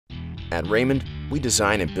At Raymond, we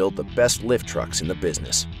design and build the best lift trucks in the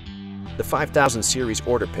business. The 5000 series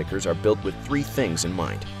order pickers are built with three things in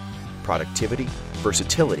mind: productivity,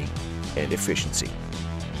 versatility, and efficiency.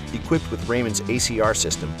 Equipped with Raymond's ACR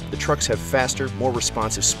system, the trucks have faster, more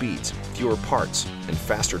responsive speeds, fewer parts, and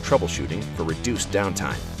faster troubleshooting for reduced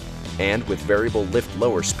downtime. And with variable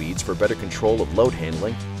lift-lower speeds for better control of load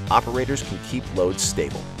handling, operators can keep loads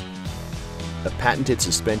stable. A patented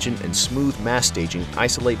suspension and smooth mass staging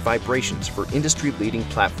isolate vibrations for industry-leading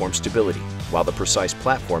platform stability, while the precise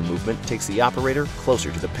platform movement takes the operator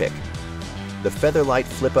closer to the pick. The Featherlight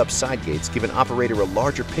flip-up side gates give an operator a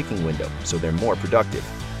larger picking window, so they're more productive.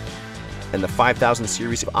 And the 5000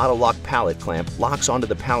 series auto-lock pallet clamp locks onto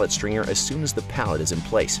the pallet stringer as soon as the pallet is in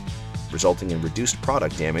place, resulting in reduced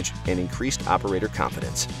product damage and increased operator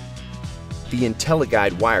confidence. The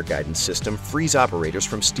IntelliGuide wire guidance system frees operators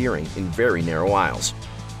from steering in very narrow aisles.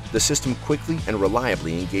 The system quickly and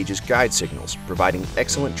reliably engages guide signals, providing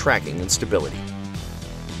excellent tracking and stability.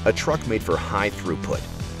 A truck made for high throughput.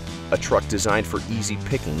 A truck designed for easy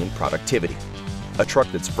picking and productivity. A truck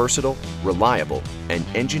that's versatile, reliable, and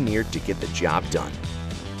engineered to get the job done.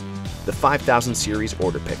 The 5000 series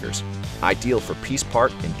order pickers, ideal for piece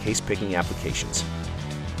part and case picking applications.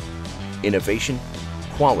 Innovation,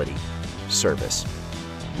 quality, service.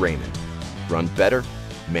 Raymond. Run better,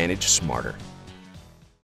 manage smarter.